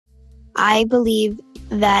I believe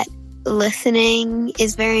that listening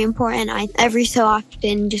is very important. I every so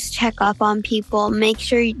often just check up on people, make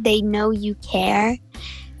sure they know you care.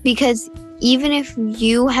 Because even if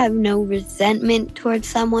you have no resentment towards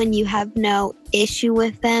someone, you have no issue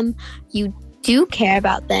with them, you do care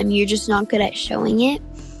about them, you're just not good at showing it.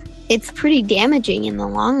 It's pretty damaging in the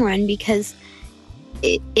long run because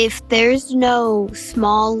if there's no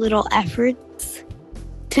small little efforts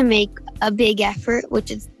to make a big effort, which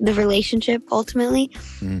is the relationship ultimately,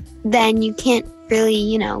 then you can't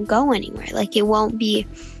really, go anywhere. Like it won't be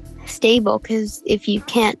stable because if you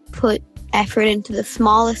can't put effort into the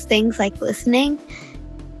smallest things like listening,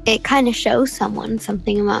 it kind of shows someone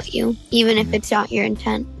something about you, even if it's not your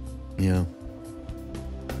intent. Yeah.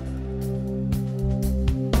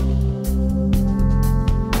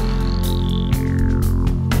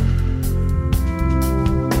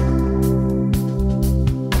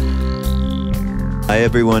 Hi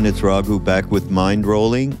everyone, it's Raghu back with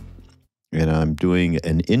Mindrolling, and I'm doing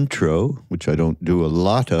an intro, which I don't do a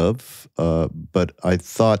lot of, but I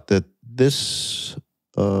thought that this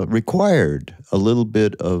required a little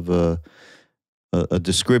bit of a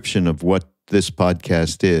description of what this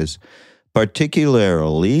podcast is.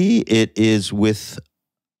 Particularly, it is with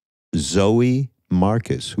Zoey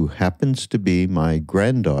Markus, who happens to be my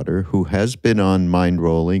granddaughter, who has been on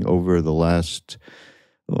Mindrolling over the last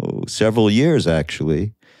several years,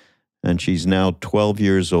 actually. And she's now 12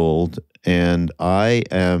 years old. And I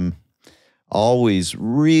am always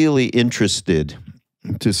really interested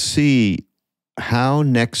to see how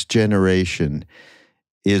next generation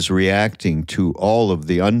is reacting to all of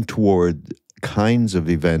the untoward kinds of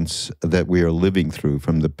events that we are living through,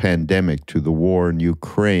 from the pandemic to the war in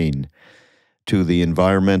Ukraine to the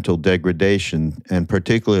environmental degradation, and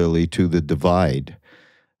particularly to the divide.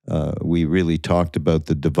 We really talked about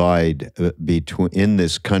the divide in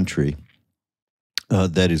this country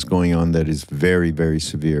that is going on, that is very, very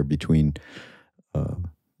severe, between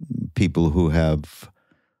people who have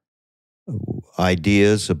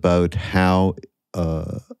ideas about how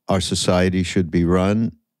our society should be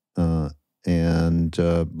run, and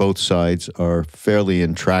both sides are fairly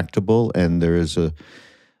intractable, and there is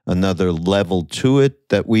another level to it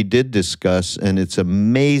that we did discuss, and it's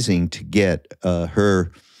amazing to get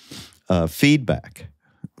her feedback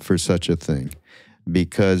for such a thing,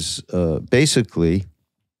 because basically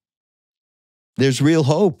there's real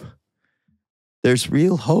hope. There's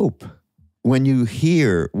real hope when you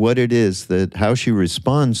hear what it is how she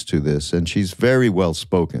responds to this, and she's very well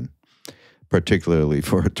spoken, particularly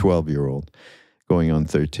for a 12-year-old going on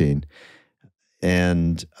 13.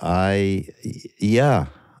 And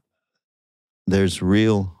there's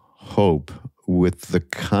real hope with the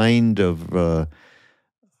kind of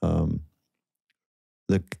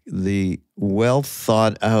the well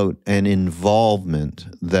thought out and involvement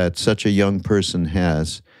that such a young person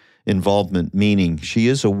has. Involvement meaning she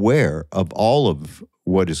is aware of all of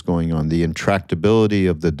what is going on, the intractability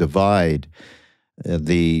of the divide,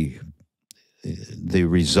 the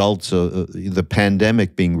results of the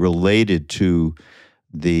pandemic being related to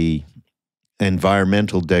the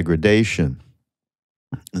environmental degradation,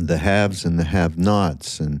 and the haves and the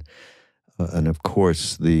have-nots, and of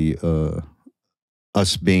course the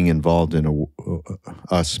us being involved in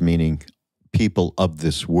us meaning people of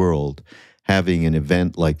this world, having an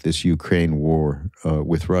event like this Ukraine war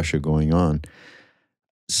with Russia going on.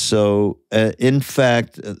 So, in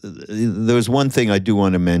fact, there was one thing I do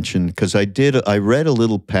want to mention, because I read a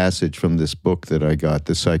little passage from this book that I got,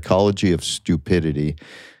 The Psychology of Stupidity.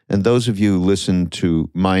 And those of you who listen to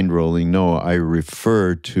Mindrolling know I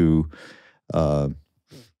refer to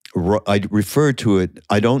it.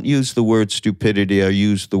 I don't use the word stupidity. I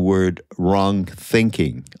use the word wrong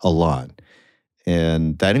thinking a lot.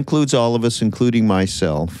 And that includes all of us, including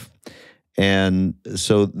myself. And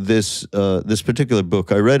so this particular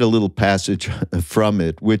book, I read a little passage from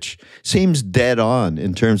it, which seems dead on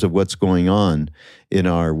in terms of what's going on in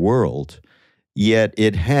our world. Yet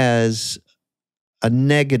it has a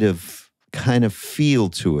negative kind of feel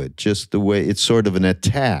to it, just the way it's sort of an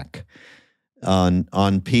attack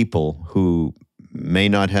on people who may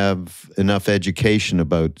not have enough education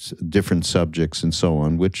about different subjects and so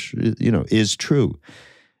on, which, is true.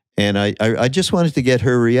 And I just wanted to get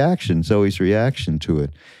her reaction, Zoe's reaction to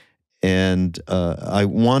it. And I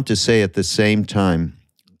want to say at the same time,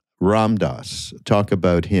 Ram Dass, talk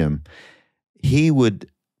about him. He would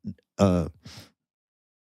not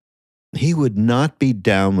be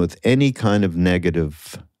down with any kind of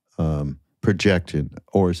negative projection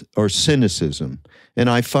or cynicism. And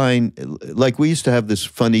I find, like, we used to have this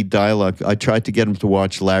funny dialogue. I tried to get him to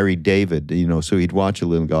watch Larry David, so he'd watch a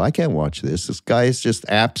little and go, I can't watch this. This guy is just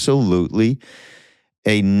absolutely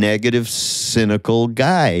a negative, cynical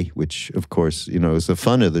guy, which, of course, is the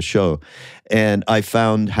fun of the show. And I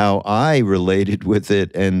found how I related with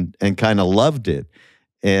it and kind of loved it.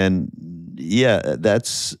 And yeah,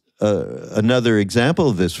 that's another example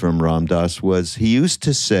of this from Ram Dass was he used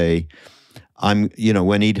to say,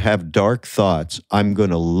 when he'd have dark thoughts, I'm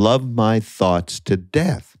going to love my thoughts to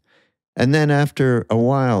death. And then after a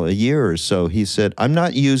while, a year or so, he said, I'm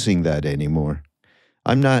not using that anymore.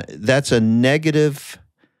 That's a negative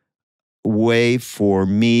way for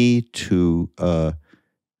me to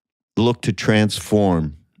look to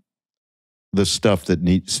transform the stuff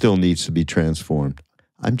that still needs to be transformed.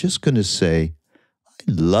 I'm just going to say,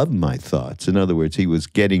 I love my thoughts. In other words, he was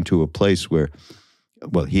getting to a place where,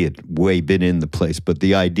 well, he had way been in the place, but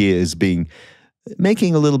the idea is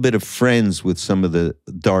making a little bit of friends with some of the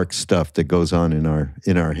dark stuff that goes on in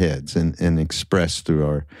our heads and expressed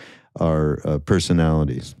through our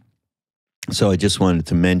personalities. So I just wanted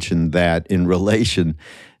to mention that in relation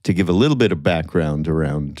to give a little bit of background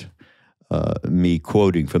around me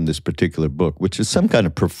quoting from this particular book, which is some kind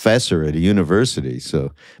of professor at a university.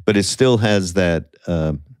 But it still has that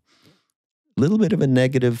little bit of a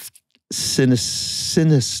negative,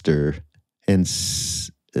 sinister, and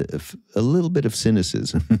a little bit of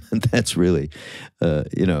cynicism. That's really,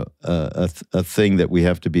 a thing that we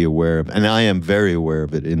have to be aware of, and I am very aware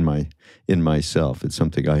of it in myself. It's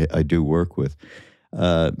something I do work with.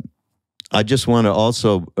 I just want to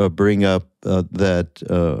also bring up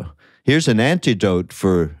that here's an antidote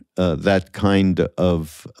for that kind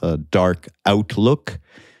of dark outlook.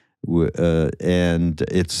 And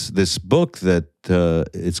it's this book that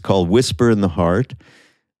it's called Whisper in the Heart.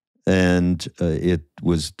 And it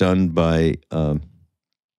was done by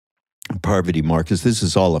Parvati Markus. This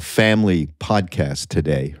is all a family podcast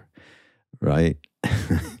today, right?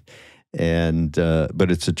 But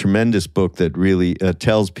it's a tremendous book that really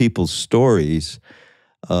tells people's stories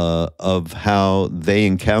of how they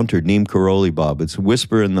encountered Neem Karoli Baba. It's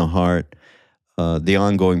Whisper in the Heart, the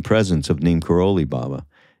ongoing presence of Neem Karoli Baba.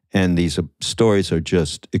 And these stories are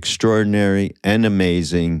just extraordinary and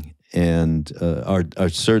amazing, and are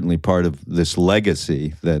certainly part of this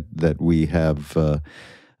legacy that we have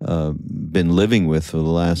been living with for the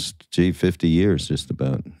last 50 years, just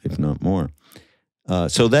about, if not more.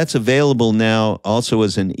 So that's available now also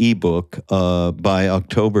as an ebook by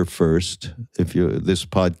October 1st. If this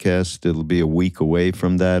podcast, it'll be a week away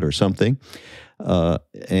from that or something,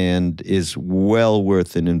 and is well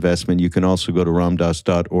worth an investment. You can also go to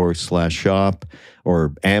ramdas.org/shop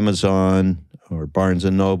or Amazon or Barnes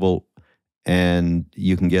 & Noble, and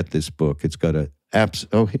you can get this book. It's got here,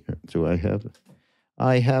 do I have it?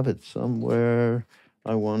 I have it somewhere.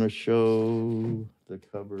 I want to show the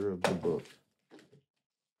cover of the book.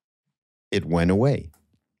 It went away.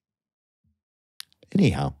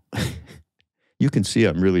 Anyhow, you can see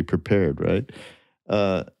I'm really prepared, right?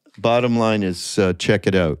 Bottom line is check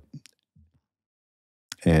it out.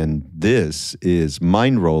 And this is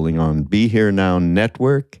Mindrolling on Be Here Now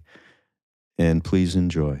Network. And please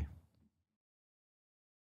enjoy.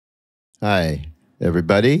 Hi,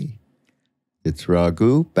 everybody. It's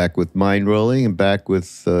Raghu, back with Mindrolling and back with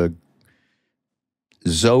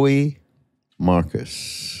Zoey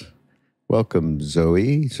Markus. Welcome,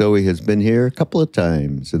 Zoey. Zoey has been here a couple of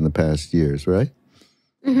times in the past years, right?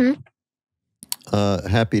 Mm-hmm.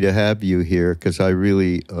 Happy to have you here because I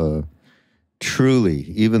really, truly,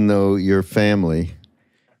 even though you're family,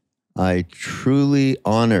 I truly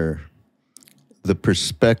honor the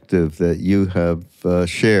perspective that you have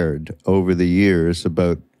shared over the years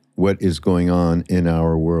about what is going on in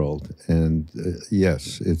our world. And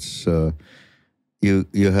yes, it's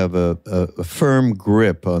you have a firm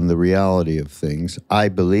grip on the reality of things, I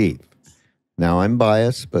believe. Now, I'm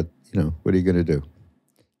biased, but, what are you going to do?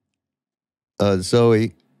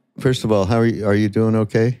 Zoey, first of all, how are you doing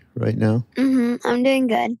okay right now? Mm-hmm. I'm doing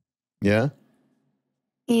good. Yeah?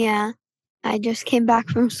 Yeah. I just came back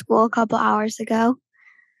from school a couple hours ago.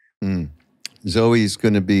 Zoey's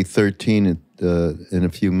going to be 13 in a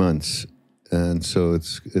few months. And so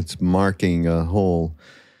it's marking a whole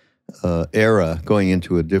era, going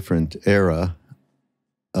into a different era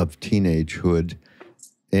of teenagehood.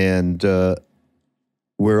 And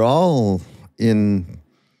we're all in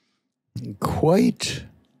quite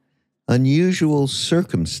unusual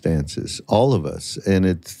circumstances, all of us, and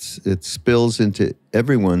it spills into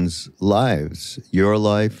everyone's lives. Your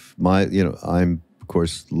life, I'm of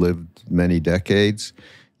course lived many decades.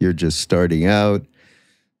 you're just starting out.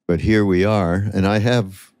 But here we are. And I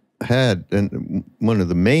have had, and one of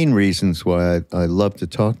the main reasons why I love to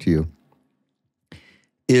talk to you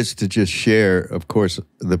is to just share, of course,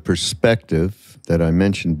 the perspective that I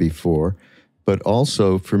mentioned before, but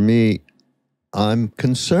also for me, I'm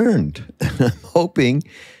concerned. I'm hoping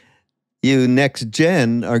you next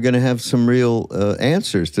gen are going to have some real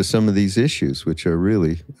answers to some of these issues, which are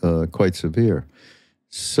really quite severe.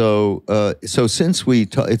 So, so since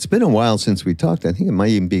it's been a while since we talked. I think it might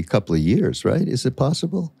even be a couple of years, right? Is it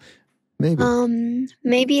possible? Maybe.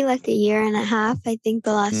 Maybe like a year and a half. I think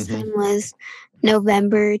the last time was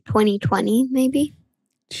November 2020, maybe.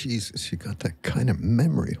 Jesus, you got that kind of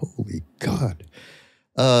memory. Holy God.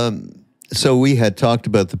 So we had talked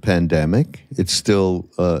about the pandemic. It's still,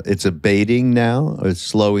 it's abating now. It's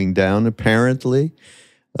slowing down, apparently.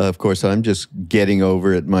 Of course, I'm just getting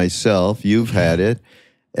over it myself. You've had it.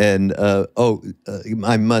 And,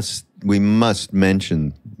 we must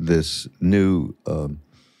mention this new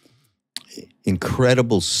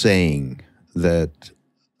incredible saying that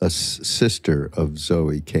a sister of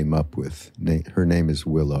Zoe came up with. Her name is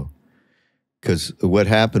Willow. Because what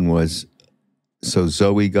happened was, so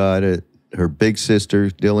Zoe got it, her big sister,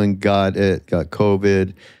 Dylan, got it, got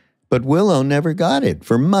COVID, but Willow never got it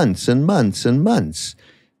for months and months and months.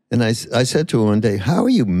 And I said to her one day, how are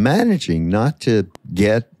you managing not to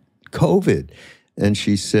get COVID? And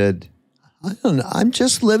she said, I don't know, I'm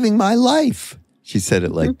just living my life. She said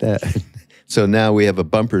it like that. So now we have a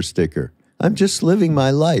bumper sticker. I'm just living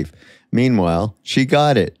my life. Meanwhile, she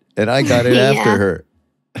got it, and I got it after her.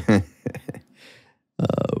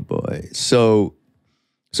 Oh, boy. So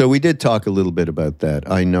we did talk a little bit about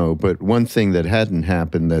that, I know. But one thing that hadn't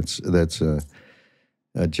happened that's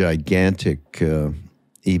a gigantic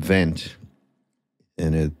event,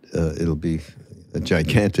 and it'll be a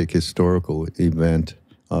gigantic historical event,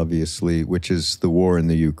 obviously, which is the war in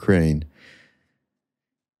the Ukraine.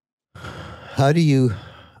 How do you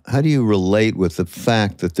relate with the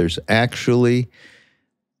fact that there's actually,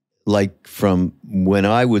 like from when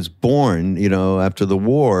I was born, after the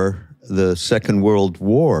war, the Second World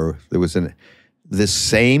War, there was this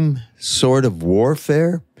same sort of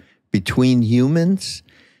warfare between humans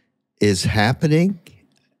is happening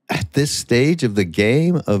at this stage of the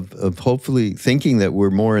game of hopefully thinking that we're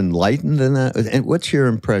more enlightened than that? And what's your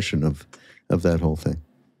impression of that whole thing?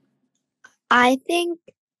 I think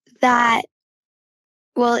that,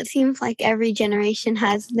 well, it seems like every generation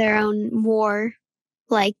has their own war,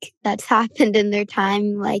 like that's happened in their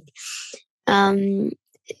time. Like,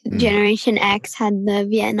 Generation X had the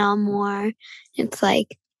Vietnam War. It's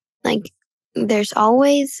like there's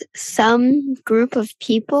always some group of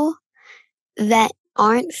people that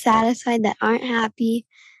aren't satisfied, that aren't happy.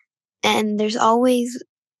 And there's always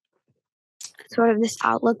sort of this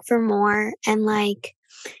outlook for more and like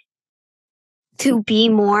to be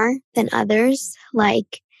more than others.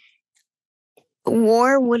 Like,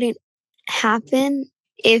 war wouldn't happen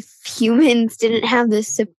if humans didn't have this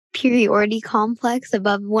superiority complex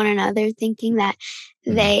above one another, thinking that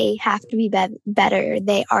they have to be better,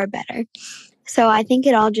 they are better. So I think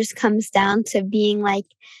it all just comes down to being like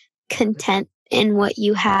content in what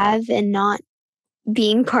you have and not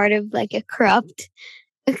being part of like a corrupt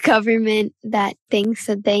government that thinks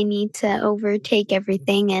that they need to overtake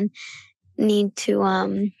everything and need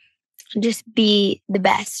to just be the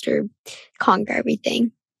best or conquer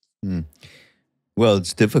everything. Well,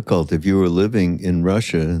 it's difficult. If you were living in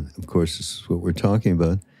Russia, of course, this is what we're talking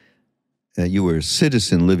about. You were a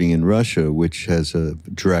citizen living in Russia, which has a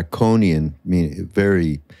draconian,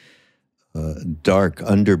 very dark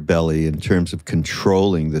underbelly in terms of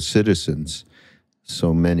controlling the citizens.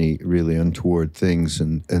 So many really untoward things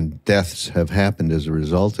and deaths have happened as a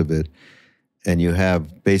result of it. And you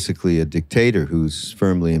have basically a dictator who's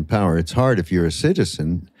firmly in power. It's hard if you're a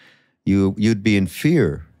citizen. You'd be in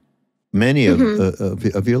fear many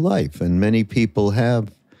of your life. And many people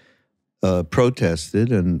have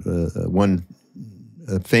protested. And one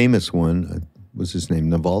famous one, was his name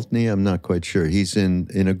Navalny? I'm not quite sure. He's in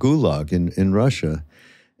a gulag in Russia.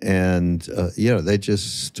 And, they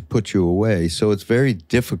just put you away. So it's very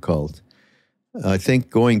difficult. I think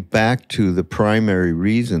going back to the primary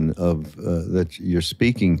reason of that you're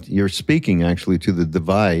speaking actually to the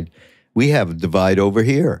divide. We have a divide over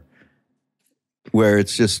here where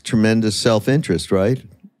it's just tremendous self-interest, right?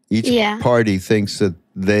 Each party thinks that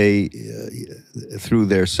they, through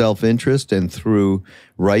their self-interest and through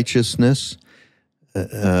righteousness,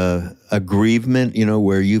 aggrievement,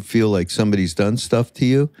 where you feel like somebody's done stuff to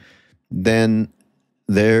you, then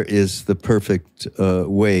there is the perfect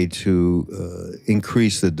way to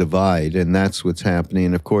increase the divide, and that's what's happening.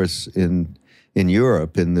 And of course, in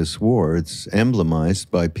Europe, in this war, it's emblemized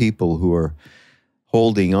by people who are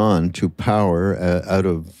holding on to power out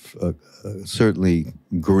of certainly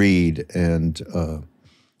greed and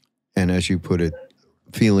as you put it,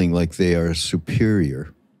 feeling like they are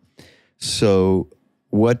superior. So,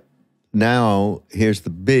 what now? Here's the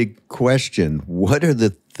big question: what are the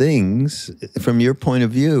things, from your point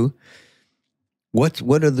of view? What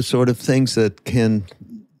are the sort of things that can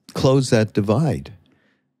close that divide?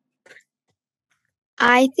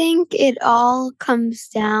 I think it all comes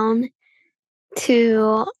down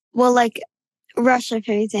to, well, like Russia,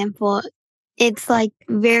 for example, it's like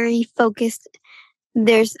very focused.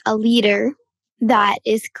 There's a leader that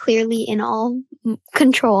is clearly in all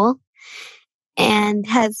control and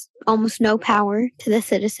has almost no power to the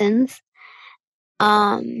citizens.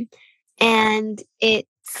 And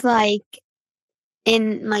it's like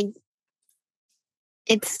in like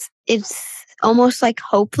it's almost like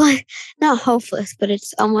hopeless, not hopeless, but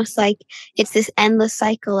it's almost like it's this endless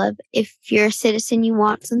cycle of, if you're a citizen, you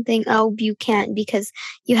want something, oh, you can't because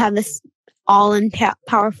you have this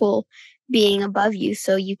powerful being above you,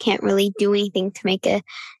 so you can't really do anything to make a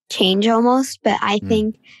change almost. But I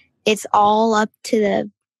think it's all up to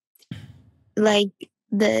like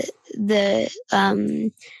their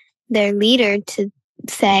leader to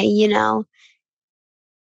say,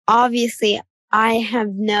 obviously I have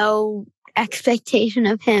no expectation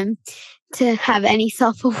of him to have any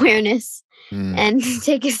self-awareness and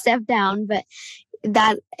take a step down, but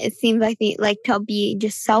that it seems like to be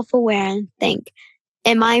just self-aware and think,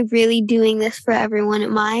 am I really doing this for everyone?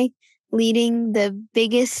 Am I leading the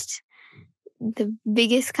biggest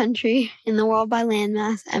country in the world by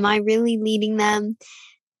landmass? Am I really leading them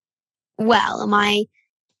well? Am I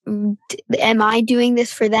doing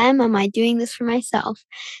this for them? Am I doing this for myself?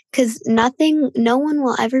 Because no one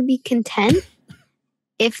will ever be content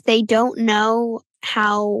if they don't know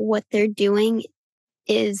how what they're doing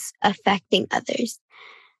is affecting others.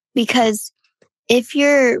 Because if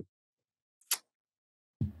you're,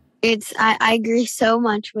 I agree so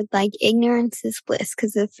much with like ignorance is bliss.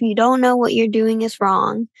 Because if you don't know what you're doing is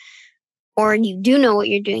wrong, or you do know what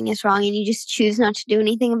you're doing is wrong and you just choose not to do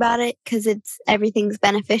anything about it because everything's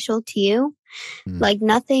beneficial to you, like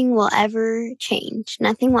nothing will ever change.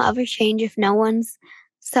 Nothing will ever change if no one's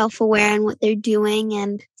self-aware in what they're doing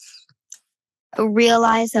and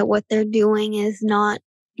realize that what they're doing is not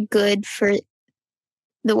good for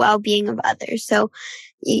the well-being of others. So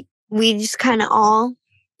we just kind of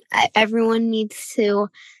everyone needs to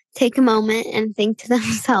take a moment and think to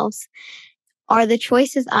themselves, are the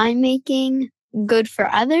choices I'm making good for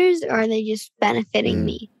others, or are they just benefiting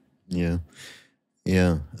me? Yeah.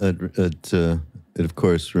 Yeah. It of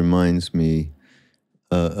course reminds me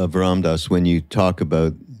of Ramdas when you talk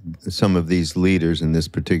about some of these leaders. In this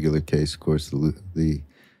particular case, of course,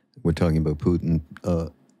 we're talking about Putin.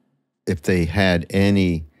 If they had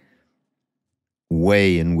any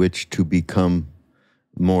way in which to become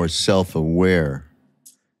more self-aware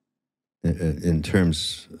in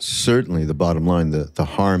terms, certainly the bottom line, the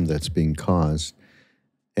harm that's being caused.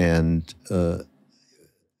 And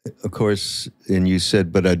of course, and you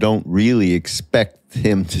said, but I don't really expect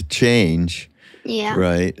him to change. Yeah.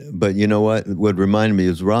 Right. But you know what? What reminded me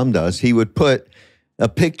is Ramdas. He would put a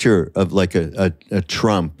picture of like a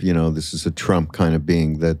Trump, this is a Trump kind of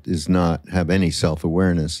being that does not have any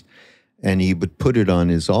self-awareness. And he would put it on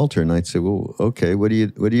his altar. And I'd say, well, okay, what are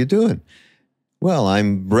you doing? Well,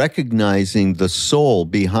 I'm recognizing the soul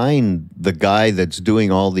behind the guy that's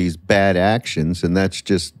doing all these bad actions. And that's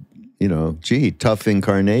just, tough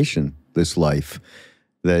incarnation, this life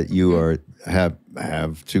that you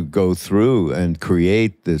have to go through and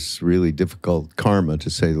create this really difficult karma, to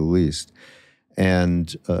say the least.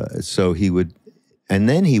 And so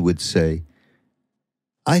then he would say,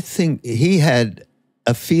 I think he had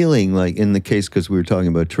a feeling, like in the case, because we were talking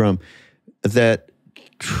about Trump, that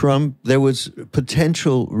there was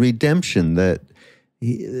potential redemption, that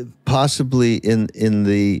possibly in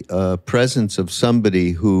the presence of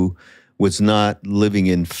somebody who was not living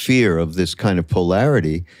in fear of this kind of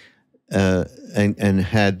polarity, and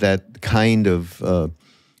had that kind of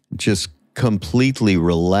just completely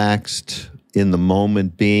relaxed in the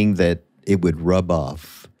moment being, that it would rub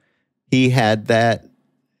off. He had that.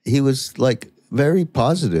 He was like very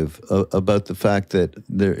positive about the fact that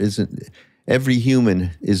every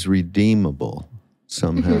human is redeemable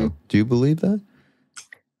somehow. Do you believe that?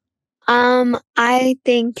 I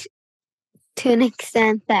think to an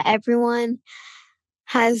extent that everyone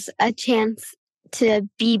has a chance to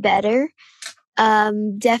be better.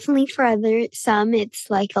 Definitely for some, it's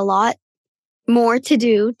like a lot more to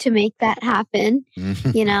do to make that happen,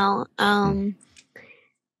 you know.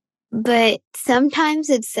 But sometimes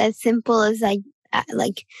it's as simple as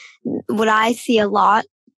like what I see a lot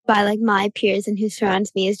by like my peers and who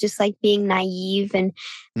surrounds me is just like being naive and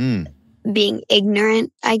being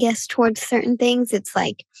ignorant, I guess, towards certain things. It's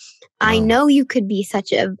like, I know you could be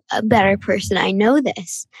such a better person. I know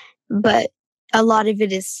this, but a lot of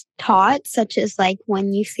it is taught, such as like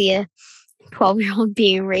when you see a 12-year-old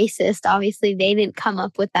being racist, obviously they didn't come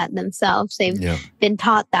up with that themselves. They've been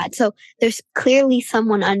taught that. So there's clearly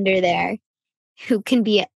someone under there who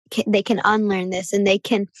they can unlearn this and they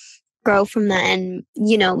can grow from that and,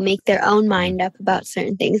 you know, make their own mind up about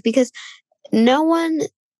certain things, because no one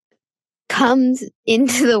comes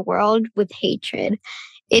into the world with hatred.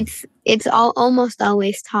 It's almost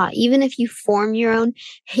always taught. Even if you form your own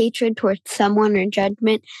hatred towards someone or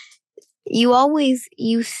judgment, you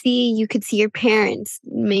could see your parents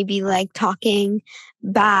maybe like talking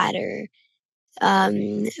bad or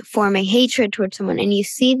forming hatred towards someone, and you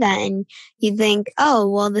see that and you think, oh,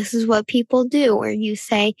 well, this is what people do. Or you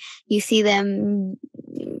see them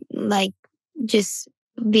like just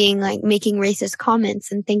being like making racist comments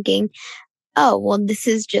and thinking, oh, well, this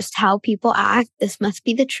is just how people act. This must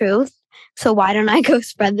be the truth. So why don't I go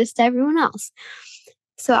spread this to everyone else?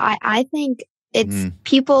 So I think it's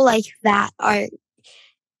people like that are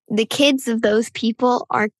the kids of those people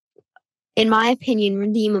are, in my opinion,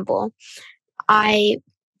 redeemable. I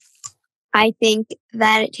think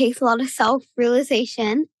that it takes a lot of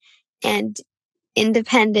self-realization and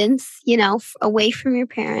independence, you know, away from your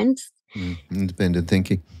parents. Independent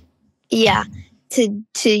thinking. Yeah. To,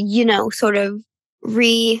 you know, sort of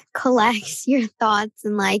recollect your thoughts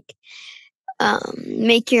and like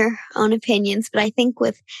make your own opinions. But I think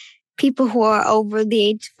with people who are over the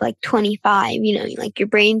age of like 25, you know, like your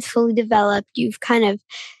brain's fully developed, you've kind of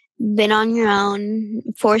been on your own,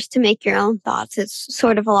 forced to make your own thoughts. It's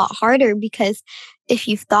sort of a lot harder because if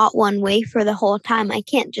you've thought one way for the whole time, I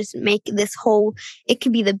can't just make this whole, it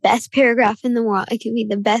could be the best paragraph in the world. It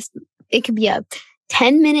could be a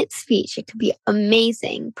 10-minute speech. It could be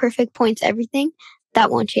amazing, perfect points, everything. That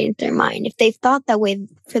won't change their mind. If they've thought that way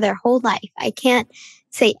for their whole life, I can't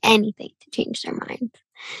say anything to change their mind.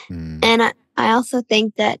 And I also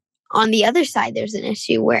think that on the other side, there's an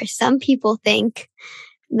issue where some people think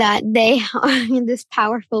that they are this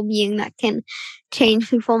powerful being that can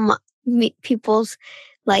change people's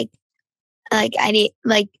like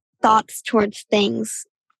thoughts towards things,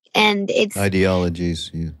 and it's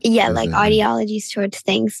ideologies. Ideologies towards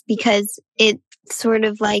things, because it's sort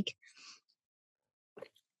of like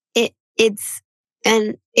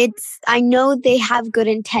I know they have good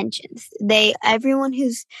intentions. Everyone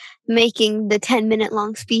who's making the 10-minute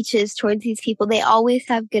long speeches towards these people, they always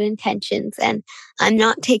have good intentions, and I'm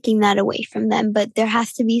not taking that away from them, but there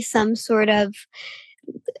has to be some sort of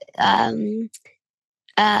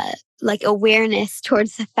like awareness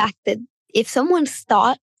towards the fact that if someone's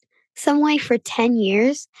thought some way for 10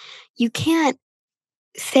 years, you can't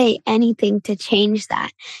say anything to change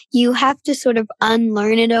that. You have to sort of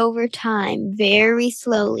unlearn it over time, very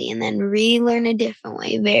slowly, and then relearn a different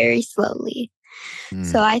way, very slowly.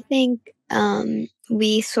 So I think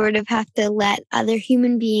we sort of have to let other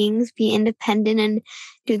human beings be independent and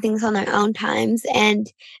do things on their own times,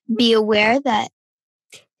 and be aware that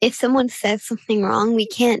if someone says something wrong, we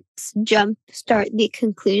can't jumpstart the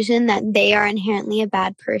conclusion that they are inherently a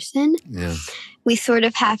bad person. Yeah. We sort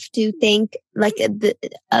of have to think like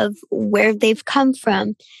of where they've come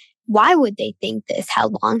from. Why would they think this? How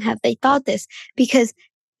long have they thought this? Because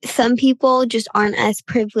some people just aren't as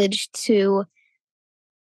privileged to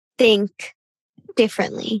think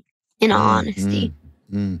differently, in all honesty.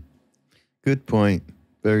 Good point.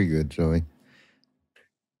 Very good, Zoey.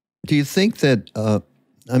 Do you think that,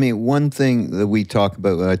 one thing that I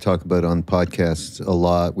talk about on podcasts a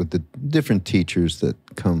lot with the different teachers that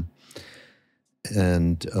come,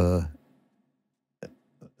 and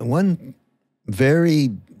one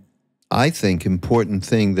very, I think, important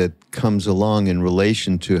thing that comes along in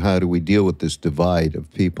relation to how do we deal with this divide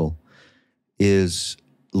of people is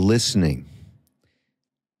listening.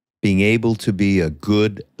 Being able to be a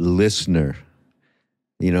good listener.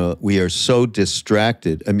 You know, we are so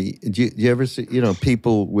distracted. I mean, do you ever see,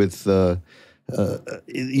 people with,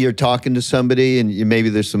 you're talking to somebody and maybe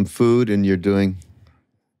there's some food and you're doing,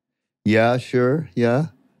 yeah, sure, yeah.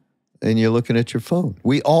 And you're looking at your phone.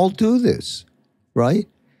 We all do this, right?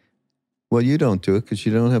 Well, you don't do it because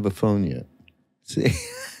you don't have a phone yet. See,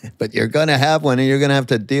 but you're going to have one and you're going to have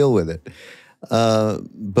to deal with it.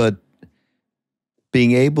 But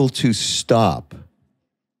being able to stop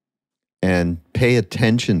and pay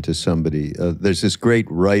attention to somebody. There's this great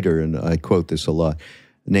writer, and I quote this a lot,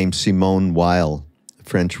 named Simone Weil,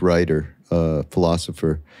 French writer,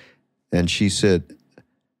 philosopher. And she said,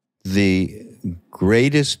 the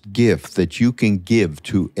greatest gift that you can give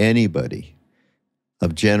to anybody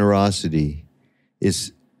of generosity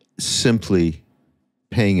is simply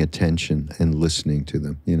paying attention and listening to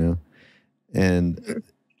them, you know? And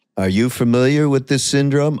are you familiar with this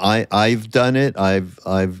syndrome? I've done it.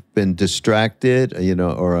 I've been distracted, you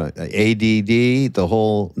know, or ADD, the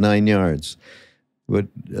whole 9 yards. What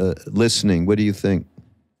listening? What do you think?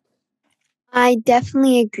 I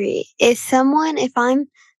definitely agree. If I'm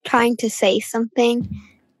trying to say something,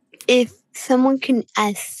 if someone can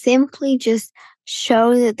as simply just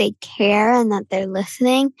show that they care and that they're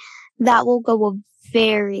listening, that will go a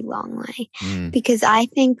very long way. Because I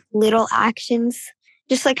think little actions,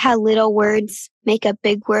 just like how little words make up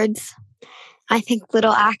big words, I think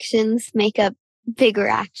little actions make up bigger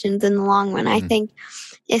actions in the long run. I think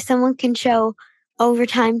if someone can show over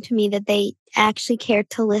time to me that they actually care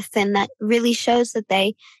to listen, that really shows that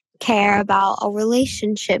they care about a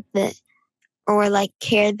relationship, that or like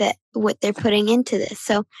care that what they're putting into this.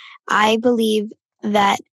 So I believe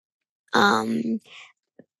that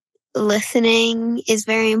listening is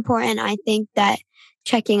very important. I think that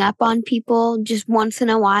checking up on people just once in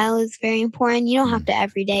a while is very important. You don't have to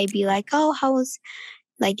every day be like, oh, how was,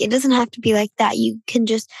 like, it doesn't have to be like that. You can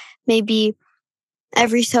just maybe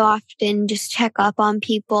every so often just check up on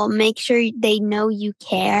people, make sure they know you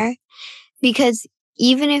care. Because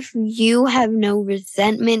even if you have no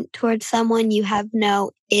resentment towards someone, you have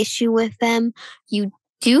no issue with them, you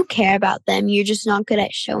do care about them, you're just not good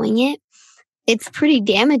at showing it, it's pretty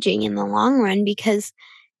damaging in the long run, because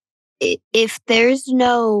if there's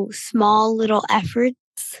no small little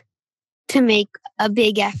efforts to make a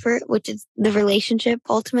big effort, which is the relationship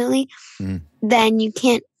ultimately, then you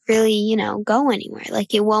can't really, you know, go anywhere.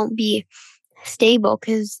 Like, it won't be stable,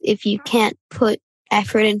 because if you can't put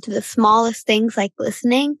effort into the smallest things like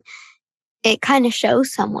listening, it kind of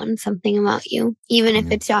shows someone something about you, even if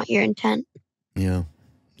it's not your intent.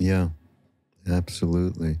 Yeah,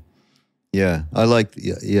 absolutely. Yeah, I like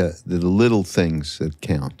the little things that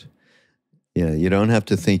count. Yeah, you don't have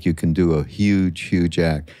to think you can do a huge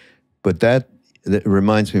act. But that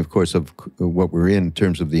reminds me, of course, of what we're in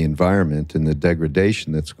terms of the environment and the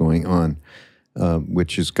degradation that's going on,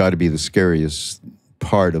 which has got to be the scariest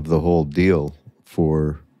part of the whole deal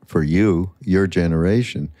for you, your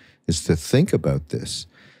generation, is to think about this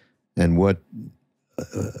and what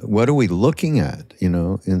are we looking at, you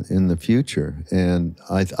know, in the future. And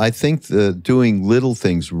I think that doing little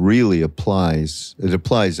things really applies. It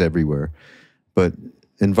applies everywhere. But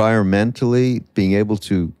environmentally, being able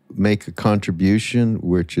to make a contribution,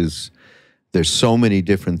 which is, there's so many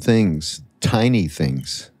different things, tiny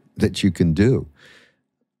things that you can do,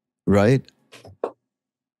 right?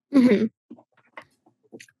 Mm-hmm.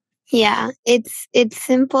 Yeah, it's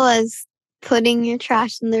simple as putting your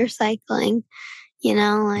trash in the recycling, you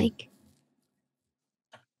know, like,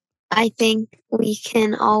 I think we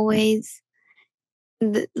can always,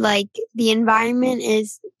 like, the environment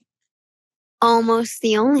is almost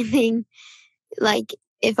the only thing, like,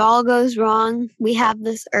 if all goes wrong, we have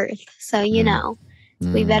this earth. So, you know,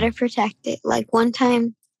 we better protect it. Like, one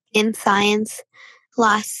time in science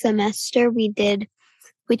last semester,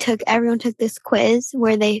 everyone took this quiz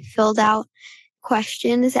where they filled out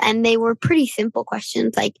questions, and they were pretty simple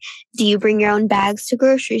questions, like, do you bring your own bags to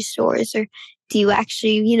grocery stores, or do you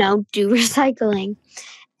actually, you know, do recycling?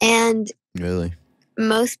 And really,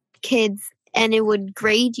 most kids, and it would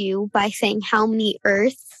grade you by saying how many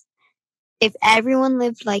earths, if everyone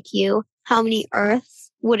lived like you, how many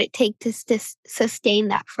earths would it take to sustain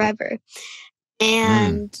that forever?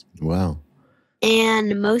 And wow.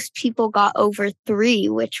 And most people got over 3,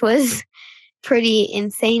 which was pretty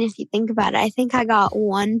insane if you think about it. I think I got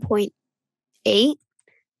 1.8.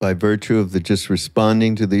 By virtue of just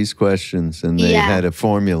responding to these questions, and they had a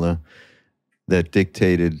formula that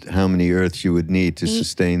dictated how many Earths you would need to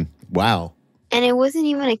sustain. Wow. And it wasn't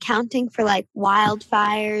even accounting for like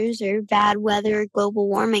wildfires or bad weather or global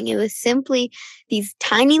warming. It was simply these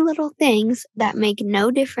tiny little things that make no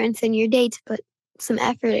difference in your day to put some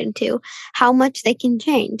effort into, how much they can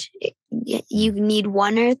change. You need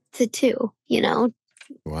 1 Earth to 2, you know?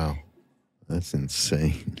 Wow. That's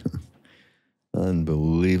insane.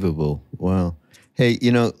 Unbelievable. Wow. Hey,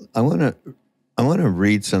 you know, I want to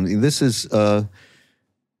read something. This is a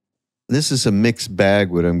mixed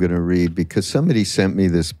bag what I'm going to read, because somebody sent me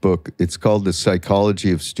this book. It's called The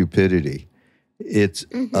Psychology of Stupidity. It's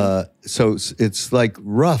so it's like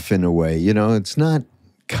rough in a way, you know. It's not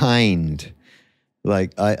kind.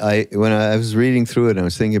 Like when I was reading through it, I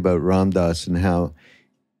was thinking about Ram Dass and how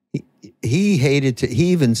he hated to.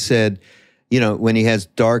 He even said, you know, when he has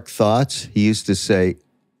dark thoughts, he used to say,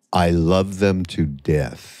 "I love them to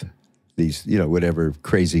death." These, you know, whatever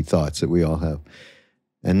crazy thoughts that we all have.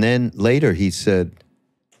 And then later he said,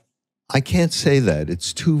 "I can't say that.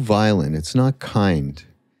 It's too violent. It's not kind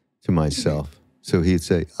to myself." So he'd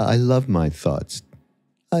say, "I love my thoughts.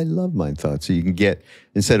 I love my thoughts." So you can get,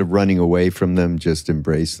 instead of running away from them, just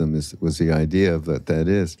embrace them was the idea of that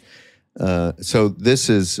is. So this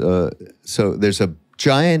is, so there's a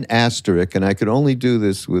giant asterisk, and I could only do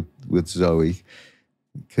this with Zoe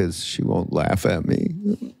because she won't laugh at me,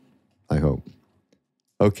 I hope.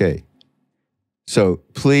 Okay. So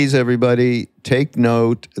please, everybody, take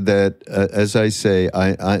note that, as I say,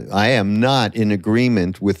 I am not in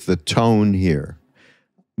agreement with the tone here,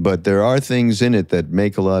 but there are things in it that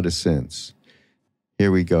make a lot of sense.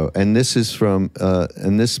 Here we go. And this is from,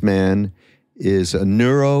 and this man is a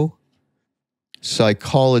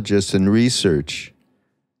neuropsychologist and research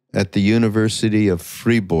at the University of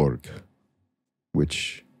Fribourg,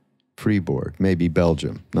 Fribourg, maybe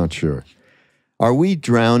Belgium, not sure. Are we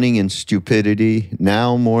drowning in stupidity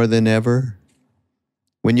now more than ever?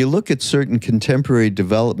 When you look at certain contemporary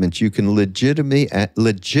developments, you can legitimately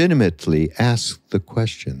ask the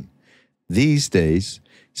question. These days,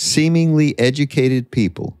 seemingly educated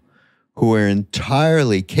people who are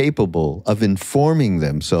entirely capable of informing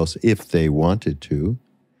themselves if they wanted to,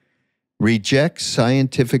 reject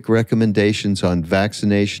scientific recommendations on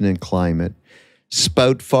vaccination and climate,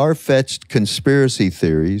 spout far-fetched conspiracy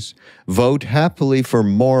theories, vote happily for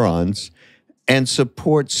morons, and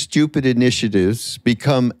support stupid initiatives,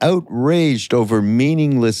 become outraged over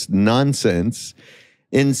meaningless nonsense,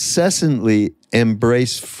 incessantly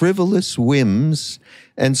embrace frivolous whims,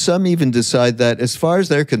 and some even decide that, as far as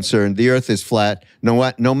they're concerned, the earth is flat,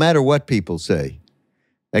 no matter what people say.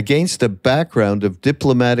 Against a background of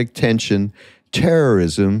diplomatic tension,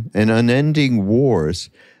 terrorism, and unending wars,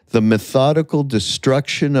 the methodical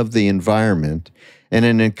destruction of the environment, and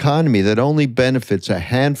an economy that only benefits a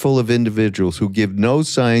handful of individuals who give no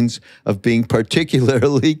signs of being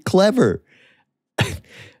particularly clever.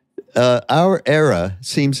 Our era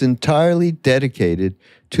seems entirely dedicated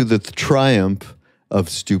to the triumph of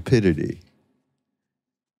stupidity.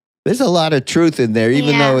 There's a lot of truth in there,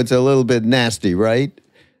 even though it's a little bit nasty, right?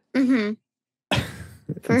 Mm-hmm.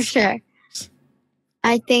 For sure.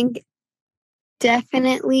 I think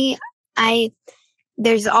definitely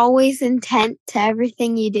there's always intent to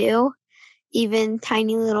everything you do, even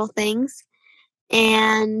tiny little things.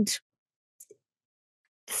 And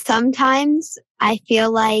sometimes I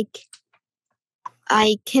feel like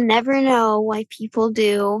I can never know why people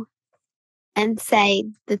do and say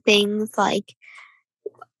the things like,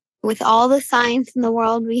 with all the science in the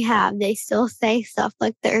world we have, they still say stuff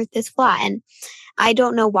like the earth is flat. And I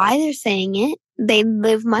don't know why they're saying it. They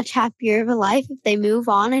live much happier of a life if they move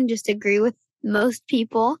on and just agree with most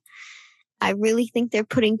people. I really think they're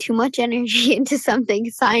putting too much energy into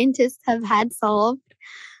something scientists have had solved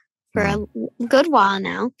for a good while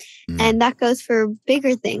now. And that goes for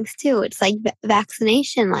bigger things too. It's like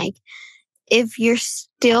vaccination. Like, if you're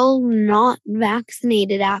still not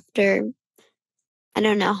vaccinated after, I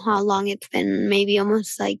don't know how long it's been, maybe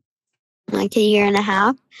almost like a year and a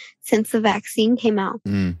half since the vaccine came out.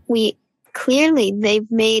 We clearly, they've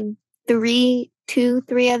made 3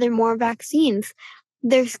 other more vaccines.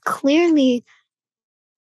 There's clearly,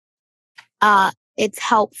 it's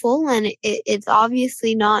helpful, and it's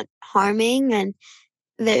obviously not harming, and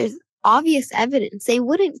there's obvious evidence. They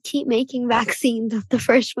wouldn't keep making vaccines if the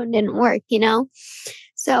first one didn't work, you know?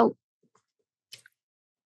 So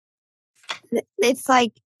it's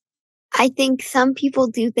like, I think some people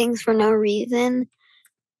do things for no reason.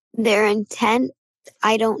 Their intent,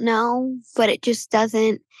 I don't know, but it just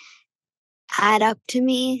doesn't add up to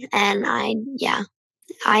me. And I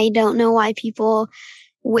don't know why people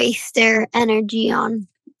waste their energy on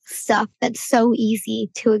stuff that's so easy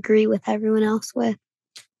to agree with everyone else with.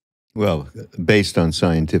 Well, based on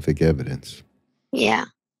scientific evidence. Yeah.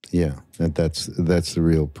 Yeah, that's the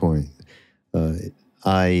real point. What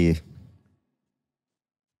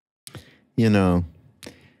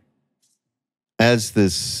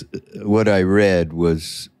I read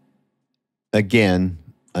was, again,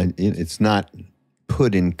 it's not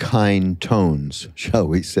put in kind tones, shall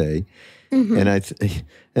we say? Mm-hmm.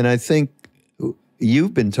 And I think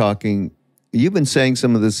you've been saying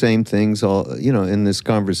some of the same things in this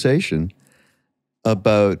conversation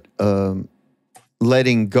about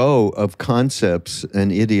letting go of concepts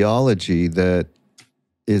and ideology that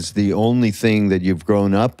is the only thing that you've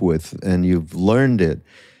grown up with and you've learned it,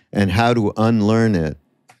 and how to unlearn it.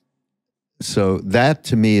 So that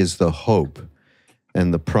to me is the hope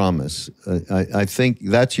and the promise. I think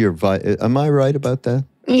that's your am I right about that?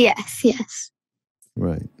 Yes.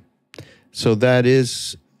 Right. So that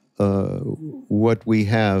is what we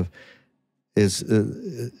have is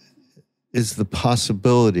the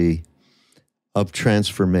possibility of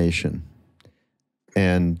transformation.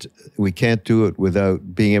 And we can't do it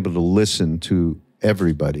without being able to listen to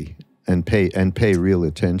everybody and pay real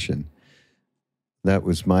attention. That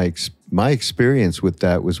was my experience with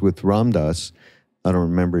that was with Ram Dass. I don't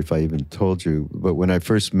remember if I even told you, but when I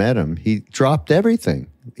first met him, he dropped everything.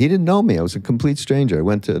 He didn't know me. I was a complete stranger.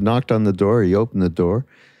 I knocked on the door. He opened the door,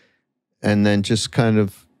 and then just kind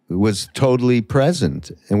of was totally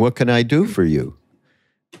present. And what can I do for you?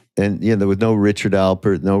 And there was no Richard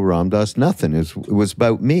Alpert, no Ram Dass, nothing. It was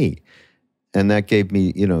about me, and that gave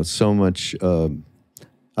me, so much.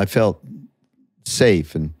 I felt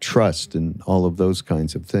safe and trust and all of those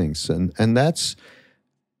kinds of things, and that's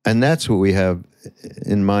what we have,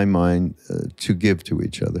 in my mind, to give to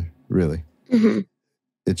each other. Really,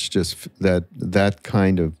 it's just that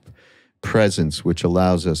kind of presence which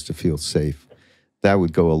allows us to feel safe. That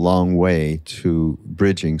would go a long way to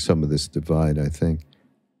bridging some of this divide, I think.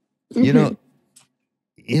 The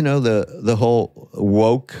whole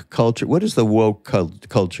woke culture. What does the woke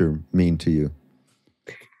culture mean to you?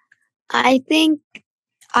 I think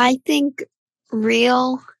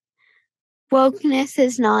real wokeness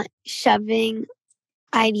is not shoving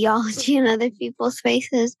ideology in other people's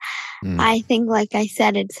faces. I think, like I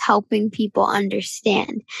said, it's helping people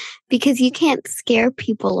understand, because you can't scare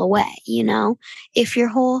people away. If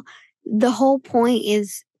the whole point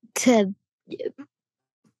is to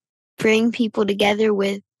bring people together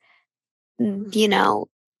with,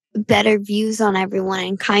 better views on everyone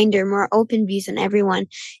and kinder, more open views on everyone.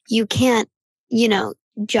 You can't,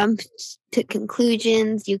 jump to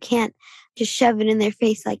conclusions. You can't just shove it in their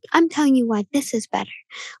face like, I'm telling you why this is better.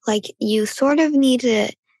 Like, you sort of need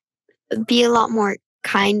to be a lot more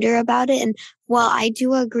kinder about it. And while I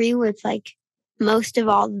do agree with most of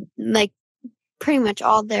all, pretty much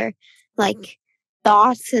all their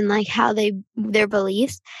thoughts and how their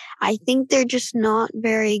beliefs, I think they're just not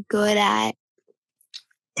very good at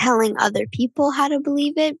telling other people how to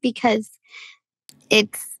believe it, because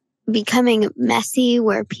it's becoming messy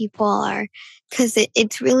where people are, because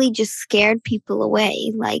it's really just scared people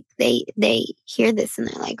away. They hear this and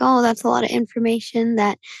they're like, oh, that's a lot of information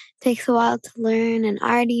that takes a while to learn, and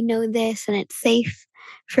I already know this, and it's safe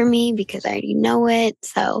for me because I already know it.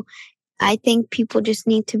 So I think people just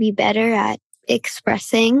need to be better at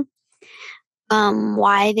expressing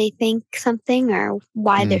why they think something or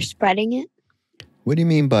why they're spreading it. What do you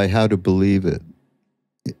mean by how to believe it?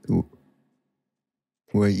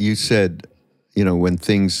 Well, you said, when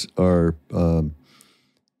things are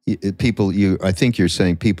people. I think you're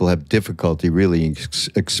saying people have difficulty really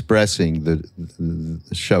expressing the,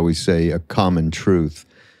 shall we say, a common truth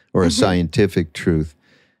or a scientific truth.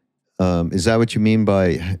 Is that what you mean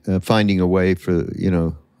by finding a way for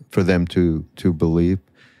them to believe?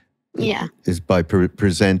 Yeah. Is by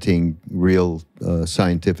presenting real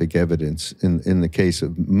scientific evidence in the case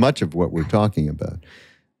of much of what we're talking about.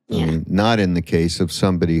 Yeah. I mean, not in the case of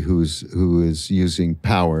somebody who is using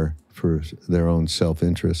power for their own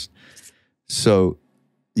self-interest. So,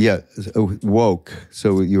 yeah, woke.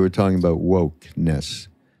 So you were talking about wokeness.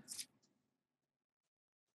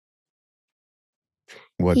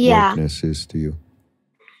 What wokeness is to you?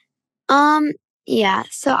 Yeah.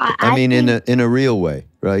 So I mean, think, in a real way,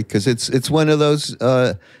 right? Because it's one of those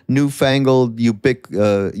newfangled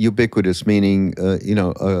ubiquitous, meaning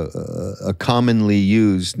a commonly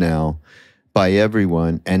used now by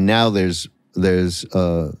everyone, and now there's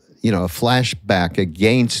a flashback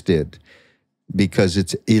against it because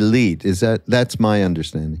it's elite. That's my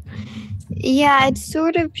understanding? Yeah, it's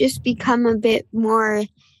sort of just become a bit more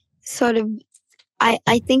sort of.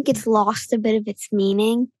 I think it's lost a bit of its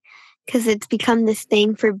meaning, because it's become this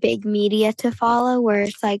thing for big media to follow, where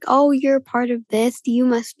it's like, oh, you're part of this, you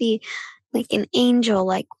must be like an angel,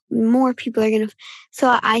 like more people are going to.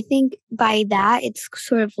 So I think by that, it's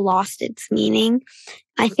sort of lost its meaning.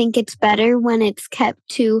 I think it's better when it's kept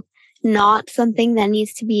to not something that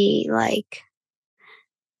needs to be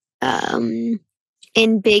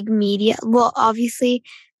in big media. Well, obviously,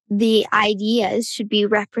 the ideas should be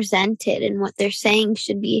represented and what they're saying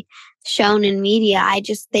should be shown in media. I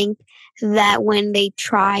just think that when they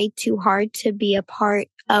try too hard to be a part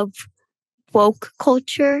of woke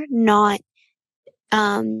culture, not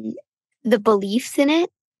um, the beliefs in it,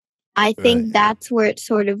 I think Right. that's where it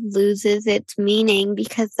sort of loses its meaning,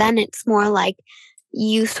 because then it's more like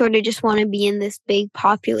you sort of just want to be in this big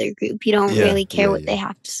popular group. You don't Yeah, really care yeah, what they yeah.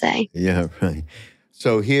 have to say. Yeah, right.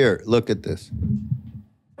 So here, look at this.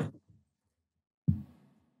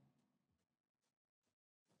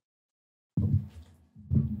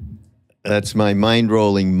 That's my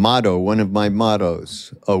mind-rolling motto, one of my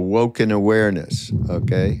mottos, awoken awareness,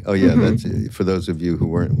 okay? Oh, yeah, that's for those of you who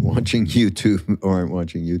weren't watching YouTube or aren't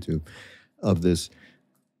watching YouTube of this.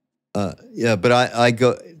 Yeah, but I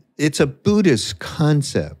go, it's a Buddhist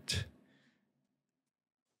concept,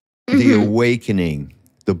 the awakening.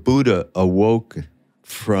 The Buddha awoke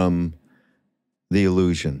from the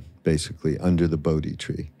illusion, basically, under the Bodhi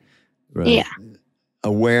tree, right? Yeah.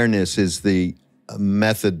 Awareness is the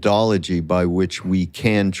methodology by which we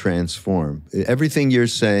can transform. Everything you're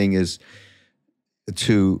saying is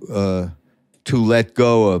to let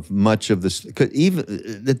go of much of this. Even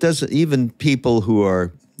it doesn't. Even people who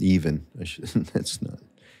are even. That's not.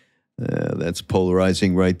 That's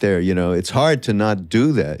polarizing right there. You know, it's hard to not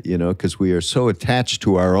do that. You know, because we are so attached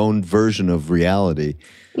to our own version of reality.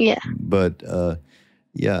 Yeah. But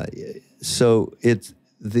yeah, so it's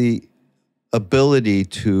the ability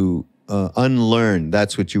to unlearn.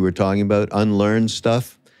 That's what you were talking about. Unlearn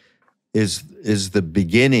stuff is the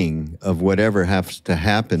beginning of whatever has to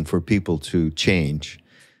happen for people to change,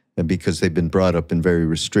 and because they've been brought up in very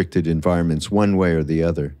restricted environments, one way or the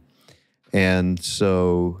other, and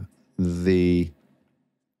so the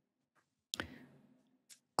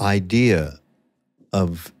idea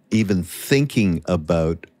of even thinking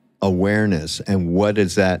about awareness and what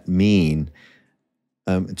does that mean.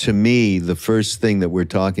 To me, the first thing that we're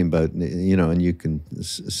talking about, you know, and you can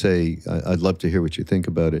say, I'd love to hear what you think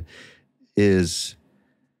about it, is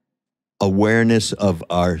awareness of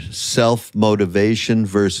our self-motivation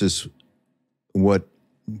versus what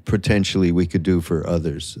potentially we could do for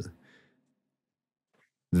others.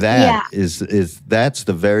 That that's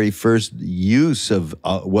the very first use of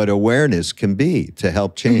what awareness can be to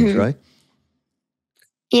help change, right?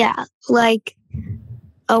 Yeah, like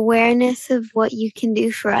awareness of what you can do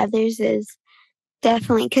for others is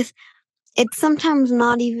definitely, because it's sometimes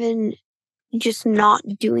not even just not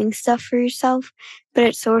doing stuff for yourself, but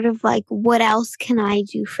it's sort of like, what else can I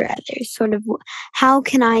do for others? Sort of, how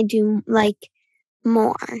can I do like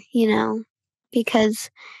more, you know? Because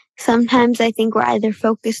sometimes I think we're either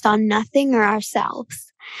focused on nothing or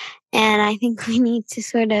ourselves. And I think we need to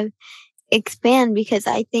sort of expand, because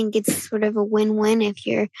I think it's sort of a win-win if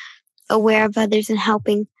you're aware of others and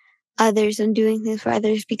helping others and doing things for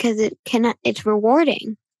others, because it's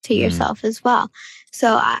rewarding to yourself as well.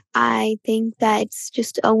 So I think that it's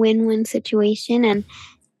just a win-win situation, and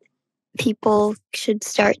people should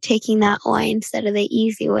start taking that way instead of the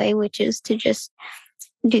easy way, which is to just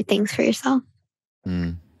do things for yourself.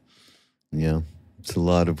 Yeah, it's a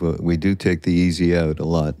lot of what we do. Take the easy out a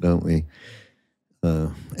lot, don't we?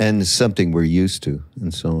 And it's something we're used to,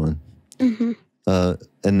 and so on.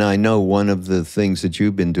 And I know one of the things that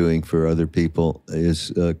you've been doing for other people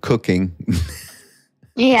is cooking.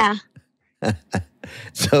 Yeah.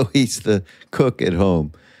 So he's the cook at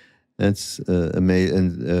home. That's amazing.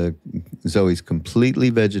 And Zoe's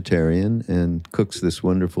completely vegetarian and cooks this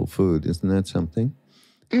wonderful food. Isn't that something?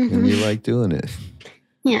 And you like doing it.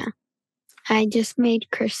 Yeah. I just made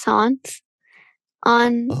croissants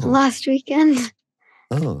on last weekend.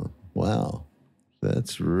 Oh, wow.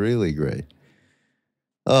 That's really great.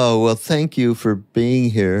 Oh, well, thank you for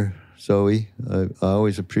being here, Zoe. I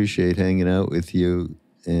always appreciate hanging out with you.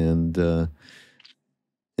 And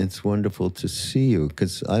it's wonderful to see you,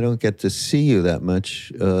 because I don't get to see you that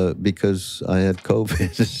much because I had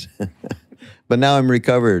COVID. But now I'm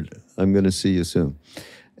recovered. I'm going to see you soon.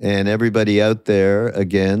 And everybody out there,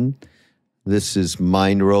 again, this is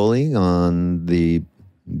Mindrolling on the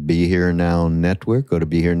Be Here Now Network. Go to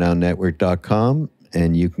BeHereNowNetwork.com,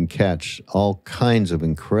 and you can catch all kinds of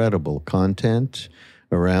incredible content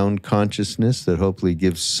around consciousness that hopefully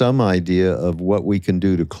gives some idea of what we can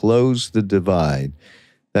do to close the divide.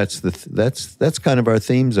 That's kind of our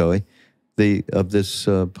theme, Zoe, of this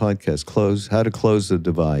podcast. How to close the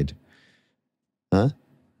divide. Huh?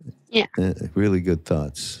 Yeah. Really good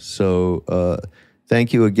thoughts. So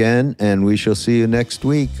thank you again, and we shall see you next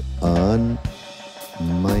week on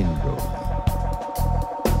Mindrolling.